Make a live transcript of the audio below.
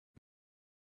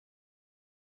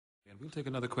We'll take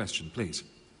another question, please.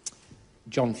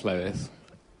 John Floweth.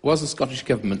 Was the Scottish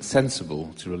Government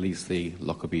sensible to release the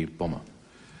Lockerbie bomber?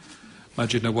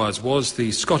 Maajid Nawaz, was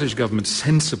the Scottish Government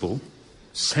sensible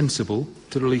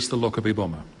to release the Lockerbie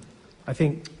bomber? I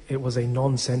think it was a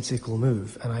nonsensical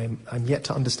move, and I'm yet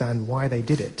to understand why they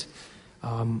did it.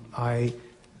 They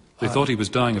thought he was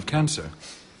dying of cancer.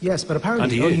 Yes, but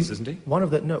apparently... And he is, isn't he?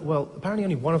 Apparently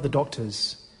only one of the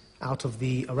doctors out of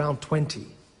the around 20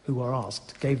 who were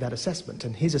asked gave that assessment,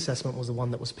 and his assessment was the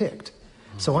one that was picked.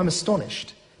 So I'm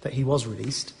astonished that he was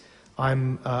released.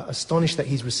 I'm astonished that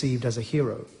he's received as a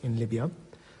hero in Libya.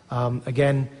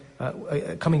 Coming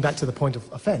back to the point of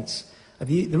offence,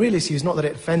 the real issue is not that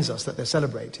it offends us that they're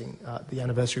celebrating the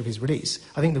anniversary of his release.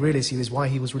 I think the real issue is why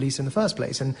he was released in the first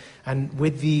place. And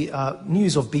with the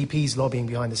news of BP's lobbying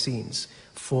behind the scenes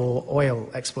for oil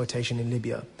exploitation in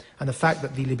Libya, and the fact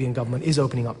that the Libyan government is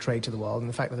opening up trade to the world, and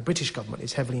the fact that the British government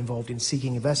is heavily involved in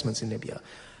seeking investments in Libya,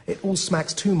 it all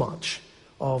smacks too much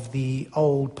of the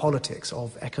old politics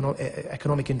of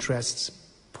economic interests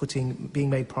being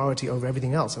made priority over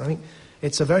everything else. And I think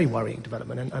it's a very worrying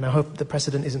development, and I hope the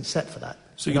precedent isn't set for that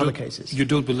in other cases. You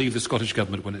don't believe the Scottish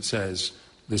Government when it says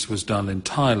this was done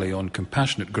entirely on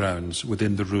compassionate grounds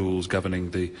within the rules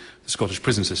governing the Scottish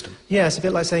prison system? Yeah, it's a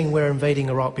bit like saying we're invading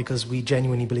Iraq because we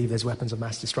genuinely believe there's weapons of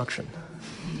mass destruction.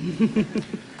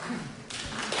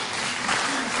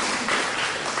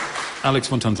 Alex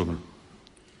von Tunzelman.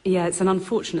 Yeah, it's an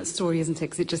unfortunate story, isn't it?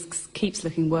 Because it just keeps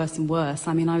looking worse and worse.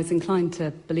 I mean, I was inclined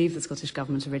to believe the Scottish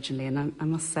Government originally, and I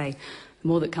must say, the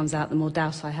more that comes out, the more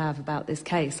doubt I have about this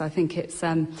case. I think it's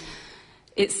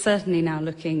certainly now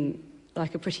looking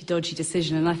like a pretty dodgy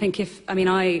decision, and I think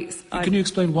Can you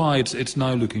explain why it's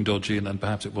now looking dodgy and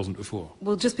perhaps it wasn't before?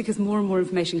 Well, just because more and more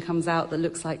information comes out that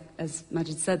looks like, as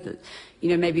Maajid said, that,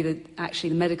 maybe actually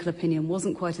the medical opinion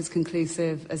wasn't quite as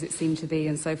conclusive as it seemed to be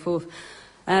and so forth.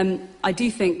 I do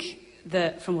think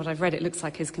that, from what I've read, it looks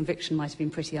like his conviction might have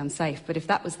been pretty unsafe. But if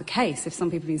that was the case, if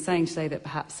some people have been saying today that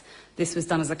perhaps this was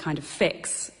done as a kind of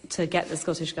fix to get the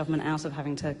Scottish Government out of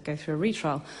having to go through a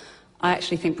retrial, I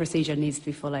actually think procedure needs to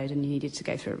be followed and you needed to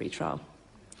go through a retrial.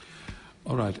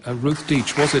 All right. Ruth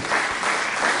Deach, was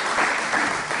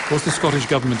the Scottish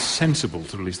Government sensible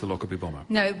to release the Lockerbie bomber?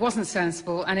 No, it wasn't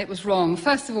sensible, and it was wrong.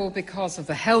 First of all, because of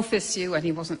the health issue, and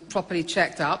he wasn't properly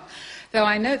checked up. Though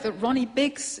I note that Ronnie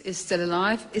Biggs is still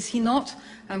alive, is he not?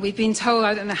 And we've been told,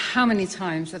 I don't know how many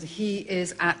times, that he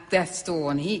is at death's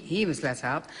door, and he was let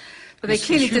out. But they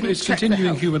clearly didn't check the health. Is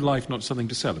continuing human life not something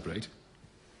to celebrate?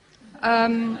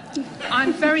 I'm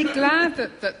very glad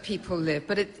that people live,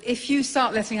 but if you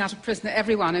start letting out of prison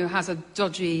everyone who has a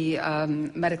dodgy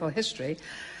medical history,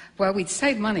 well, we'd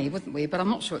save money, wouldn't we? But I'm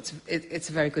not sure it's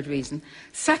a very good reason.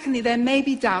 Secondly, there may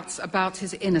be doubts about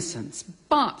his innocence,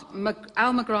 but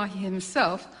al-Megrahi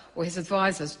himself, or his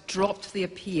advisers, dropped the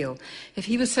appeal. If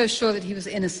he was so sure that he was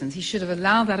innocent, he should have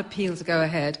allowed that appeal to go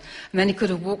ahead, and then he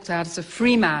could have walked out as a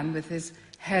free man with his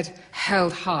head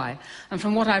held high. And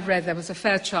from what I've read, there was a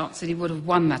fair chance that he would have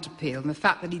won that appeal, and the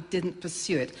fact that he didn't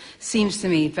pursue it seems to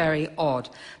me very odd.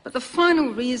 But the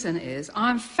final reason is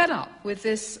I'm fed up with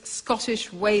this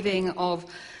Scottish waving of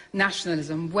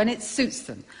nationalism when it suits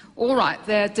them. All right,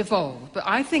 they're devolved, but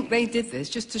I think they did this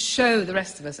just to show the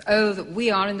rest of us, that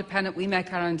we are independent, we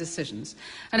make our own decisions.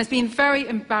 And it's been very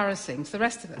embarrassing to the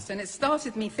rest of us, and it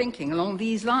started me thinking along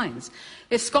these lines.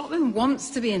 If Scotland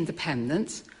wants to be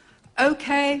independent,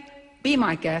 OK, be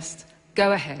my guest,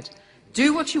 go ahead.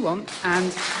 Do what you want,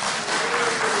 and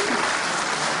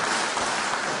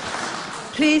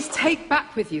please take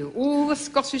back with you all the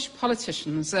Scottish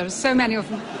politicians. There are so many of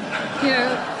them,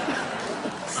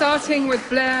 starting with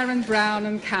Blair and Brown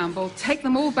and Campbell. Take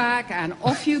them all back and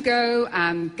off you go,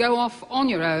 and go off on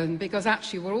your own, because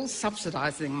actually we're all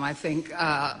subsidising them, I think,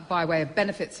 by way of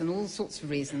benefits and all sorts of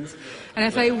reasons. And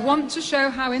if they want to show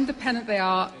how independent they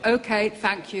are, OK,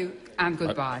 thank you, and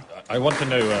goodbye. I want to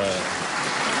know...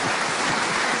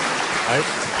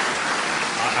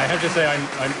 I have to say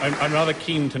I'm rather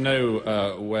keen to know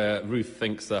where Ruth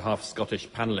thinks the half-Scottish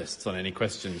panellists on any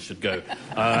questions should go.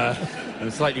 I'm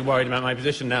slightly worried about my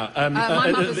position now. My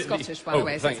mother's Scottish, by the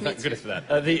way. Thank goodness for that.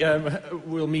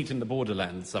 We'll meet in the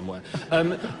borderlands somewhere.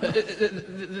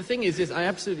 The thing is, I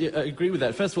absolutely agree with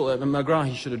that. First of all,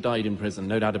 Megrahi should have died in prison,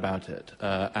 no doubt about it.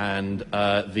 And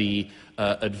the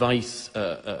advice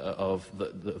of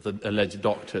the alleged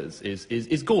doctors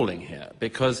is galling here,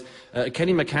 because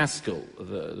Kenny MacAskill,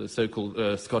 the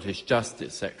so-called Scottish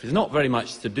Justice Secretary, is not very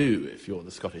much to do if you're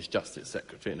the Scottish Justice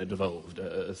Secretary in a devolved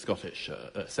Scottish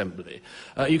Assembly.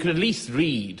 You can at least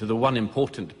read the one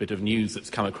important bit of news that's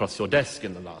come across your desk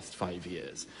in the last 5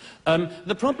 years.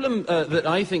 The problem that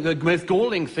I think the most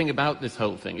galling thing about this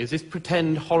whole thing is this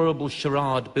pretend horrible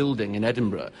charade building in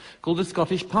Edinburgh called the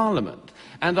Scottish Parliament,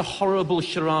 and the horrible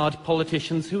charade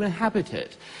politicians who inhabit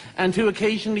it, and who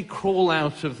occasionally crawl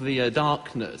out of the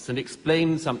darkness and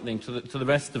explain something to the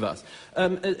rest of us,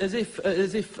 as if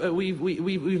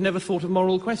we've never thought of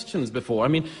moral questions before. I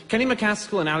mean, Kenny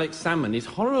MacAskill and Alex Salmond, these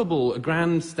horrible,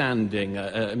 grandstanding,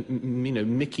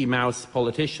 Mickey Mouse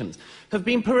politicians, have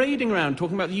been parading around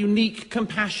talking about the unique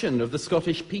compassion of the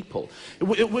Scottish people.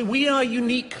 We are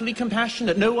uniquely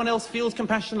compassionate. No one else feels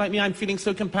compassion like me. I'm feeling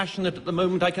so compassionate at the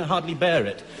moment I can hardly bear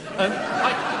it.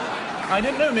 I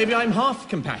don't know, maybe I'm half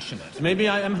compassionate. Maybe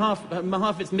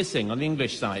half it's missing on the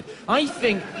English side. I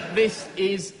think this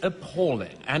is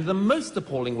appalling, and the most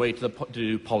appalling way to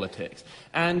do politics.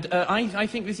 And I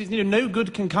think this is, no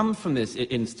good can come from this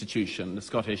institution, the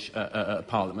Scottish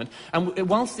Parliament. And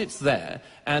whilst it's there,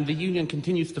 and the Union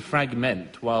continues to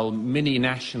fragment while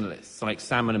mini-nationalists like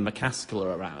Salmond and MacAskill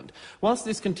are around, whilst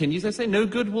this continues, they say no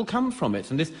good will come from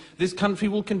it. And this country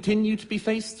will continue to be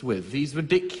faced with these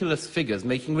ridiculous figures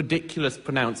making ridiculous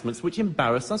pronouncements which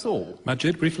embarrass us all.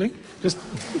 Maajid, briefly. Just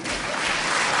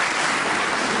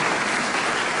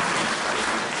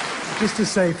to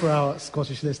say for our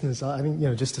Scottish listeners, I think,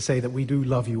 just to say that we do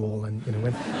love you all, and,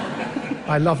 when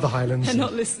I love the Highlands. They're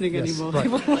not listening anymore. Right.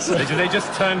 They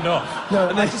just turned off. No,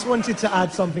 I just wanted to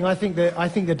add something. I think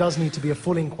there does need to be a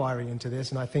full inquiry into this,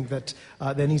 and I think that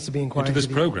there needs to be inquiry into this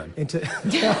programme. Into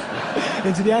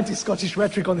the anti-Scottish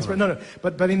rhetoric on this. Right. No,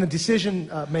 but in the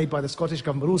decision made by the Scottish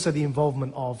government, but also the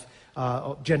involvement of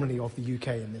generally of the UK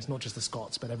in this, not just the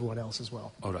Scots, but everyone else as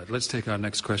well. All right, let's take our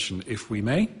next question, if we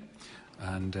may.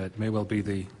 And it may well be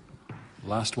the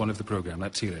last one of the programme.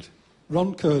 Let's hear it.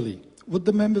 Ron Curley, would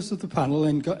the members of the panel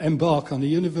embark on a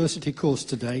university course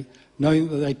today, knowing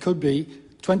that they could be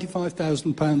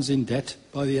 £25,000 in debt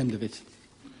by the end of it?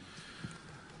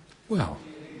 Well,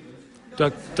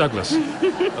 Douglas.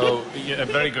 Oh, yeah, a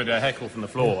very good heckle from the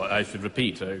floor, I should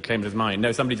repeat, claimed as mine.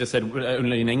 No, somebody just said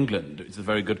only in England. It's a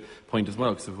very good point as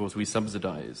well, because, of course, we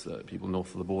subsidise people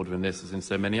north of the border in this as in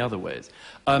so many other ways.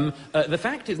 The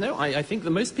fact is, no, I think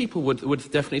that most people would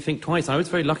definitely think twice. I was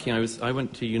very lucky. I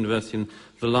went to university in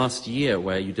the last year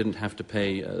where you didn't have to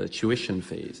pay tuition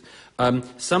fees.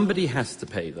 Somebody has to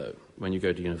pay, though, when you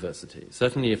go to university.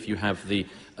 Certainly if you have the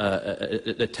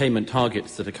attainment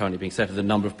targets that are currently being set of the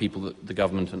number of people that the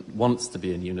government wants to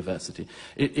be in university,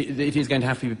 it is going to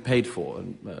have to be paid for.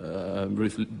 And,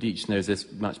 Ruth Deach knows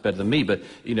this much better than me, but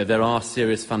there are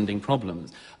serious funding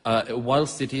problems.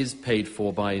 Whilst it is paid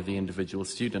for by the individual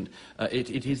student,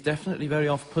 it is definitely very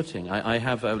off-putting. I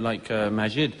have, like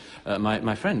Maajid,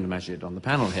 my friend Maajid on the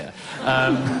panel here,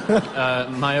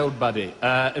 my old buddy.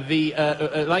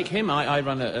 Like him, I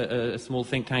run a small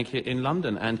think tank here in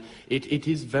London, and it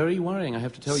is very worrying, I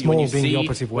have to tell you. When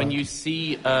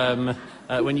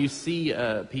you see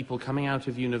people coming out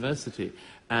of university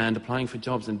and applying for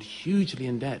jobs and hugely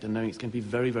in debt and knowing it's going to be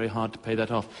very, very hard to pay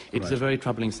that off, it's a very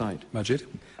troubling sight. Maajid?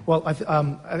 Well,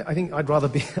 I think I'd rather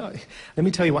be... Let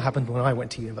me tell you what happened when I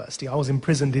went to university. I was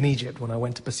imprisoned in Egypt when I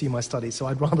went to pursue my studies, so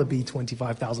I'd rather be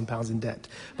 £25,000 in debt.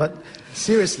 But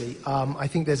seriously, I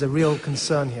think there's a real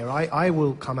concern here. I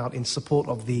will come out in support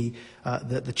of the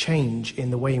change in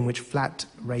the way in which flat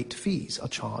rate fees are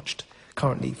charged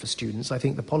currently for students. I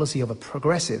think the policy of a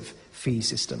progressive fee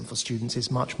system for students is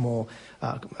much more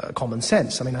common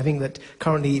sense. I mean, I think that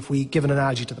currently, if we give an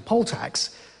analogy to the poll tax,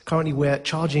 currently we're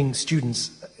charging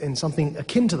students in something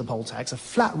akin to the poll tax, a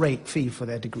flat rate fee for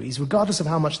their degrees, regardless of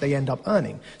how much they end up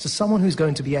earning. So someone who's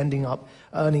going to be ending up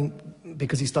earning,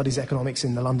 because he studies economics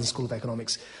in the London School of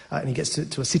Economics, and he gets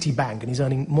to a city bank and he's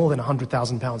earning more than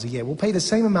 £100,000 a year, will pay the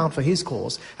same amount for his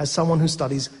course as someone who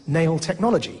studies nail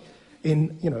technology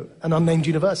in, an unnamed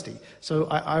university. So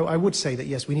I would say that,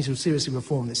 yes, we need to seriously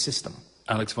reform this system.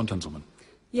 Alex von Tunzelmann.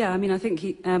 Yeah, I mean, I think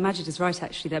Maajid is right,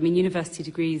 actually. I mean, university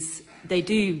degrees, they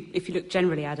do, if you look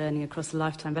generally at earning across a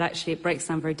lifetime, but actually it breaks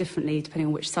down very differently depending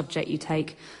on which subject you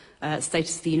take,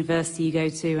 status of the university you go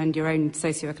to, and your own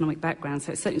socio-economic background.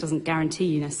 So it certainly doesn't guarantee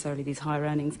you necessarily these higher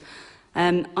earnings.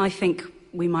 I think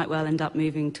we might well end up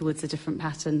moving towards a different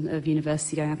pattern of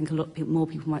university going. I think a lot more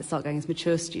people might start going as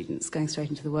mature students, going straight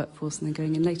into the workforce and then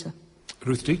going in later.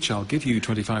 Ruth Deach, I'll give you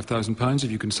 £25,000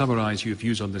 if you can summarise your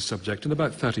views on this subject in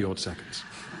about 30-odd seconds.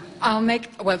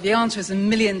 Well, the answer is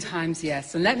 1,000,000 times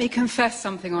yes. And let me confess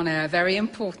something on air, very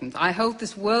important. I hold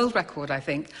this world record, I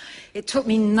think. It took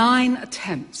me 9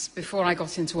 attempts before I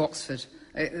got into Oxford.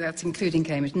 That's including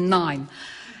Cambridge, 9.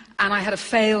 And I had a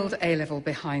failed A-level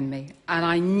behind me. And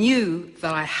I knew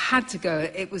that I had to go.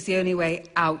 It was the only way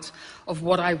out of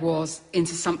what I was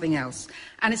into something else.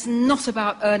 And it's not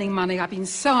about earning money. I've been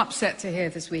so upset to hear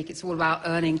this week it's all about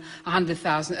earning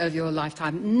 100,000 over your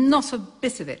lifetime. Not a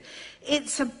bit of it.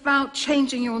 It's about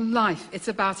changing your life. It's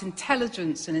about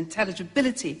intelligence and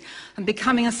intelligibility and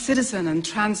becoming a citizen and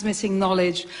transmitting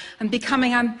knowledge and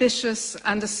becoming ambitious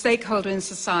and a stakeholder in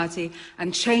society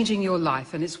and changing your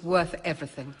life. And it's worth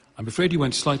everything. I'm afraid you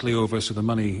went slightly over, so the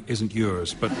money isn't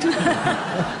yours. But,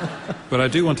 but I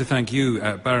do want to thank you,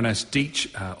 Baroness Deach,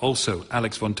 also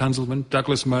Alex von Tanzelman,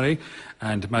 Douglas Murray,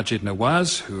 and Maajid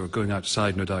Nawaz, who are going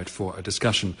outside, no doubt, for a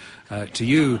discussion. To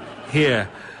you here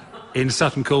in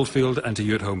Sutton Coldfield and to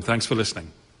you at home, thanks for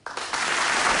listening.